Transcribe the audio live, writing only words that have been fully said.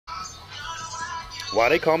Why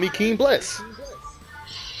they call me King Bless?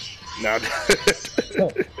 Now,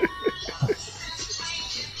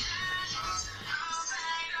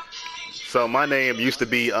 so my name used to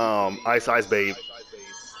be Ice Ice Babe,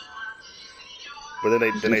 but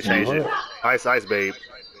then they changed it. Ice Ice Babe.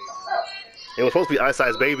 It was supposed to be Ice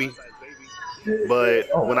Ice Baby, but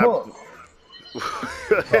when I Oh,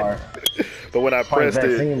 sorry. but when I Fight pressed it,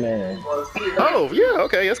 vaccine man. oh yeah,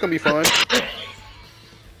 okay, that's gonna be fun.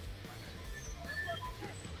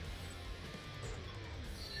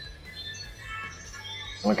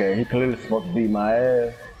 Okay, he clearly supposed to beat my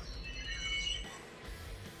ass.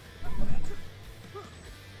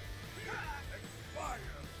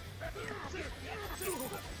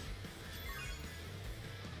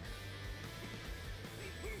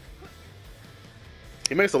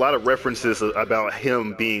 He makes a lot of references about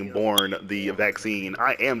him being born the vaccine.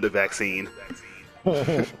 I am the vaccine.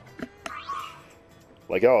 Like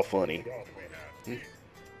y'all funny.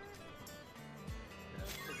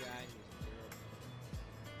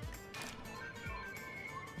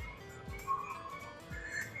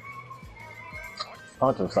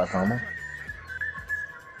 Hunter sarcoma.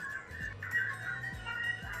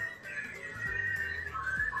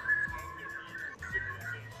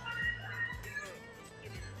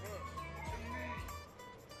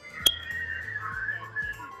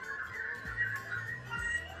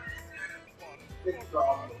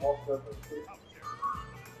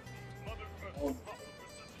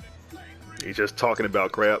 He's just talking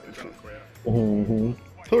about crap. Mm-hmm.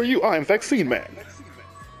 Who are you? I am Vaccine Man.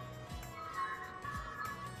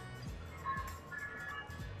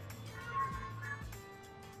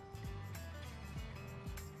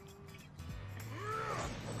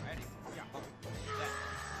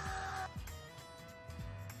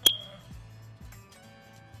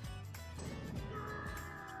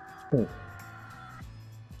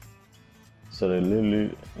 So they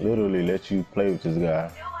literally let you play with this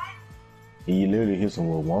guy. And you literally hit him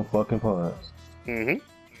with one fucking punch.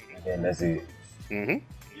 Mm-hmm. And that's it.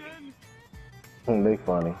 Mm-hmm. They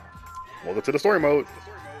funny. Welcome to the story mode.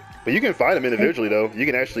 But you can fight him individually though. You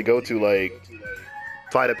can actually go to like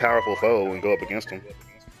fight a powerful foe and go up against him.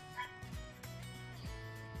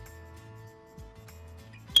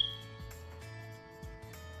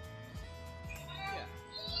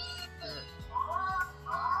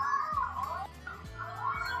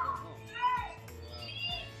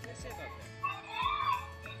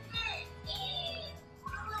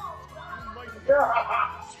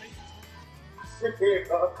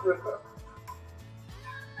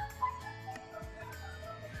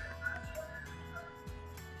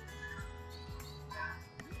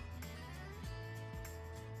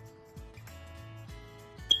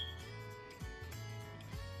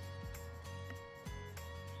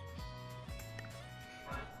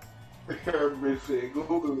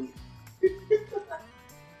 Google.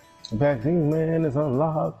 Vaccine man is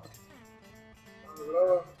unlocked.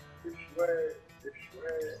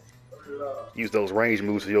 Use those range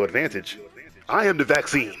moves to your advantage. I am the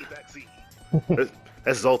vaccine. That's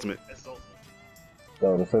his ultimate.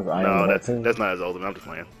 So this is I No, am the that's vaccine. not his ultimate. I'm just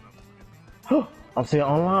playing. I'm seeing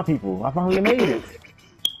online people. I finally made it.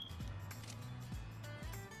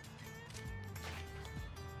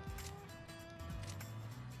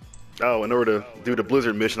 Oh, in order to do the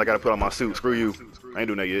Blizzard mission, I gotta put on my suit. Screw you. I ain't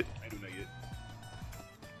doing that yet.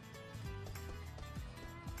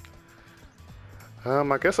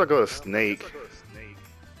 I guess I'll go to Snake.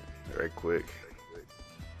 Very quick.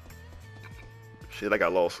 Shit, I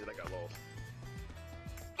got lost.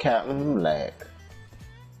 Captain Black.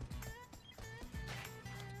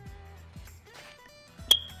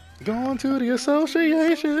 Going to the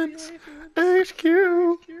associations. HQ.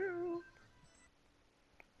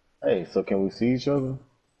 Hey, so can we see each other?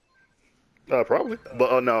 Probably.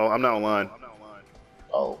 But no, I'm not online.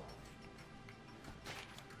 Oh.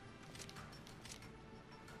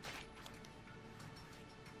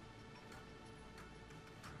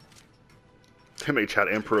 They make Chad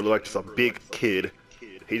Emperor look like just a big kid.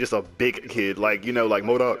 He's just a big kid, like, you know, like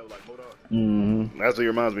MODOK. Mm-hmm. That's what he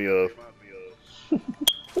reminds me of.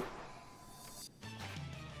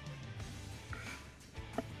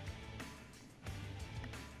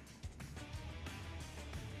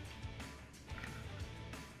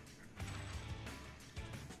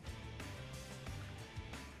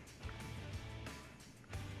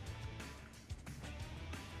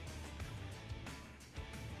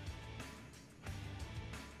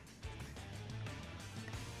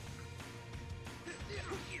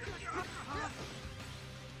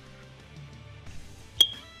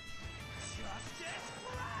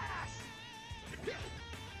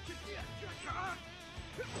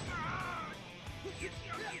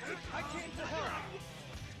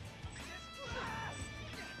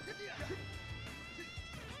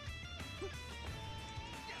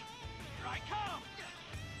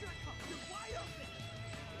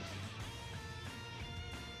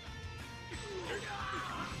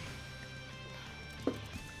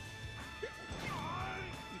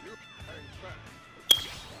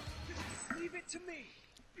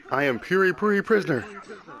 I am Puri prisoner.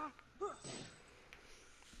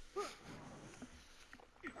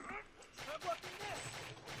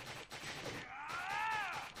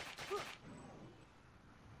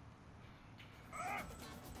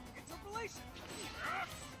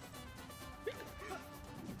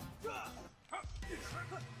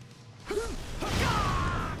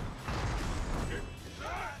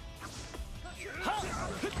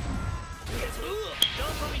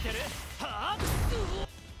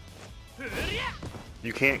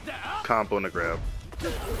 You can't combo on the grab.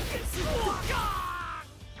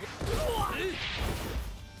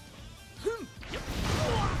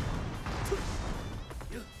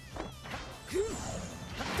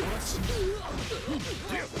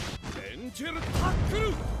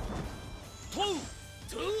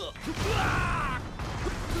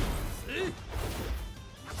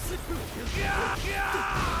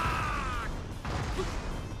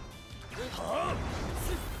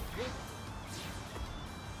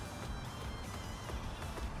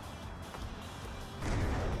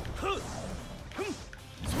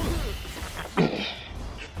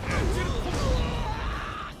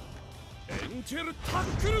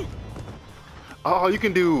 Oh, you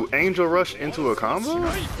can do Angel Rush into a combo?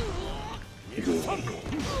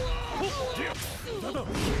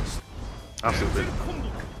 I'm stupid.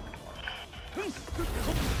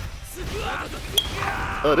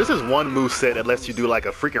 This is one move set that lets you do like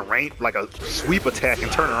a freaking range, like a sweep attack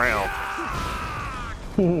and turn around.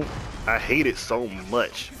 I hate it so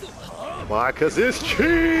much. Why? 'Cause it's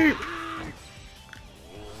cheap!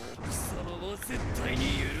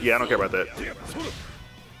 Yeah, I don't care about that.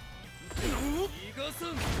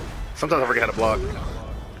 Sometimes I forget how to block.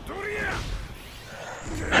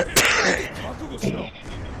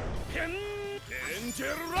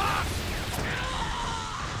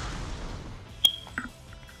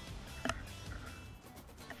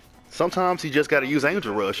 Sometimes you just gotta use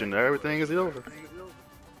Angel Rush and everything is over.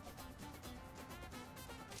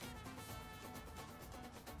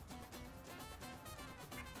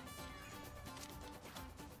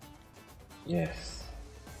 Yes.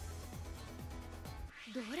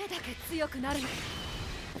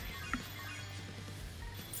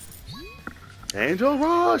 Angel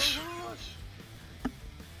Rush!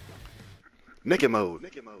 Naked mode.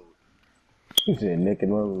 You said naked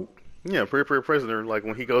mode. Yeah, Puri prisoner, like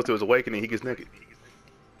when he goes to his awakening, he gets naked.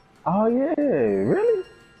 Oh yeah, really?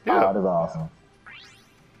 Yeah. Oh, that's awesome.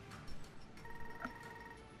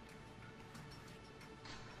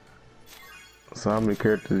 So how many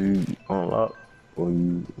characters you unlock, or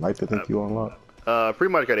you like to think you unlock?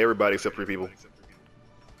 Pretty much got everybody except 3 people.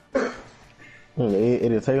 It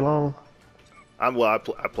didn't take long. I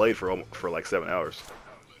played for like 7 hours.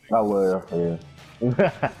 Oh well,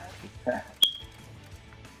 yeah.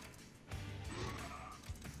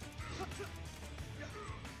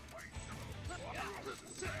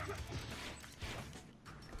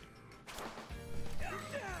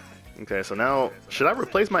 Okay, so now, should I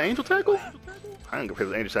replace my Angel Tackle? I ain't gonna replace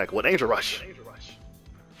the Angel Tackle with Angel Rush.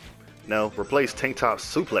 No, replace Tank Top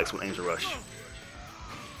Suplex with Angel Rush.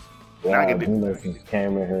 Yeah, I just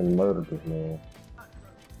came in here and murdered this man.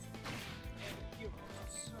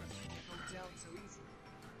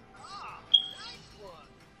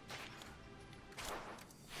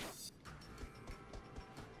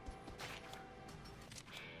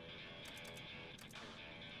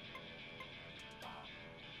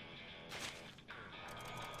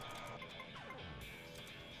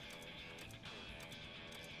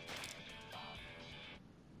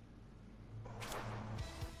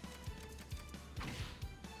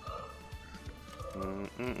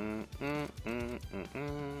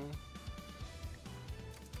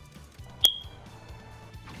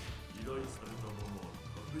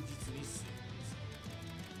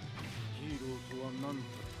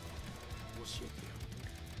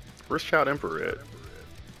 Where's Child Emperor at?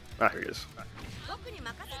 Ah, here he is.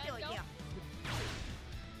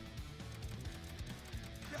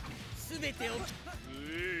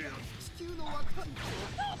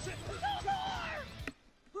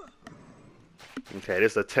 Okay,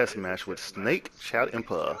 this is a test match with Snake, Child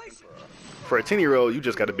Emperor. For a 10-year-old, you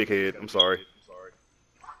just got a big head. I'm sorry.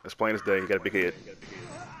 As plain as day, you got a big head.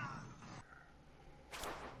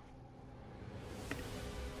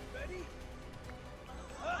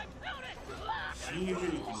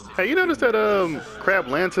 Hey, you notice that Crab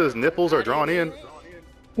Lanta's nipples are drawn in?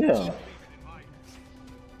 Yeah.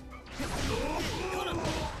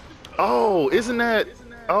 Oh, isn't that?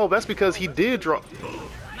 Oh, that's because he did draw.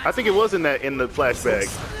 I think it was in the flashback.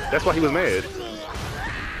 That's why he was mad.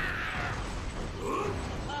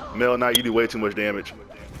 Mel, now you do way too much damage.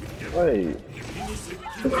 Wait.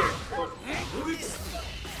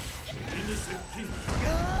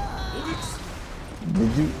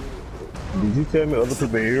 Did you tell me other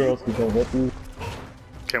superheroes can come help you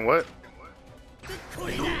Can what?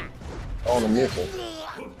 on a mission?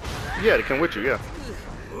 Yeah, they come with you. Yeah.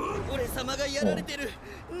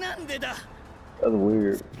 That's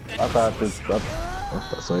weird. I thought this.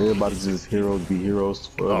 So everybody's just heroes be heroes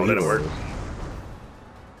for Oh, other that'll heroes. work.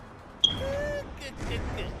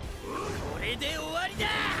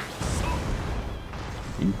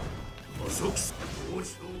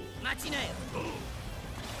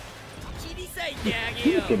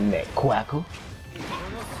 You can that quackle.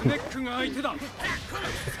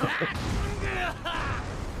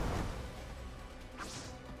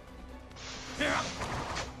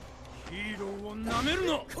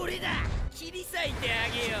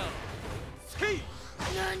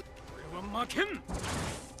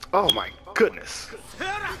 Oh my goodness.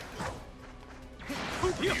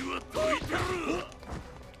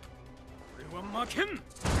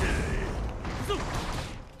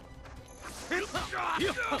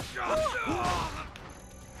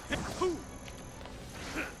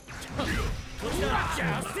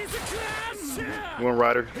 One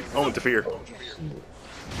rider. Oh, interfere.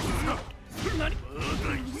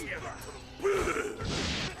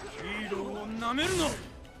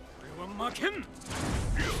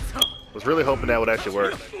 Was really hoping that would actually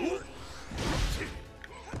work.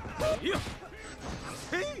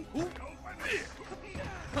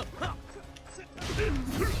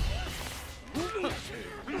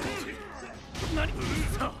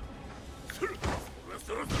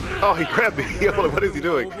 Oh, he grabbed me. Yo, what is he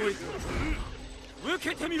doing?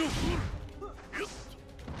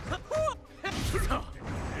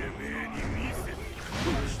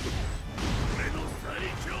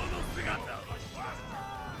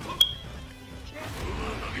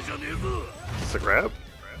 It's a grab?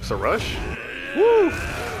 It's a rush? Woo!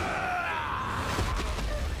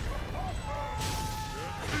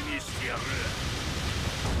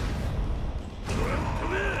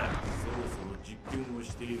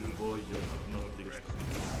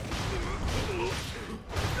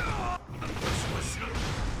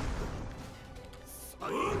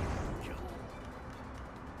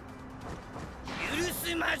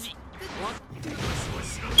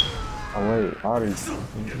 Oh wait, already.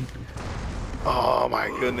 Oh my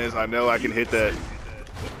goodness, I know I can hit that.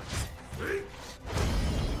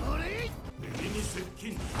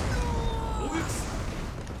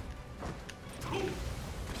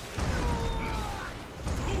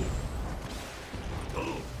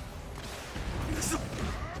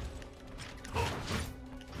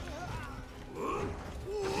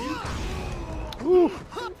 Woo.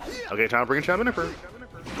 Okay, time to bring in Chad Winifred.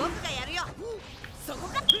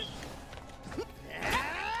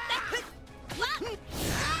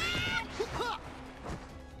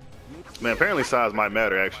 Man, apparently size might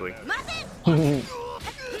matter, actually.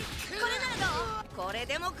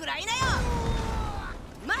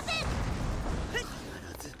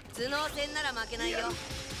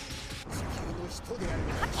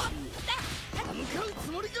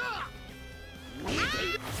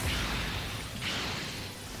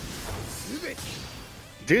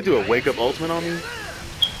 Did do a wake-up ultimate on me?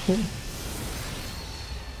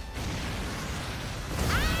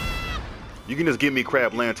 You can just give me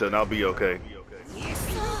Crab Lanta and I'll be okay.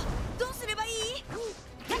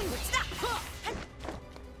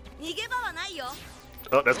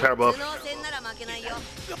 Oh, that's power buff.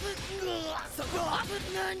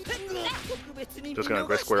 Just gonna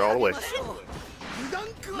red square all the way.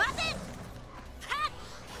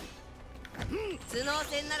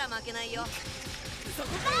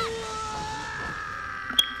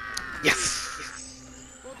 Yes!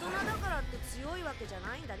 大人だからって強いわけじゃ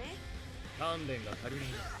ないんだね。鍛錬が足りない。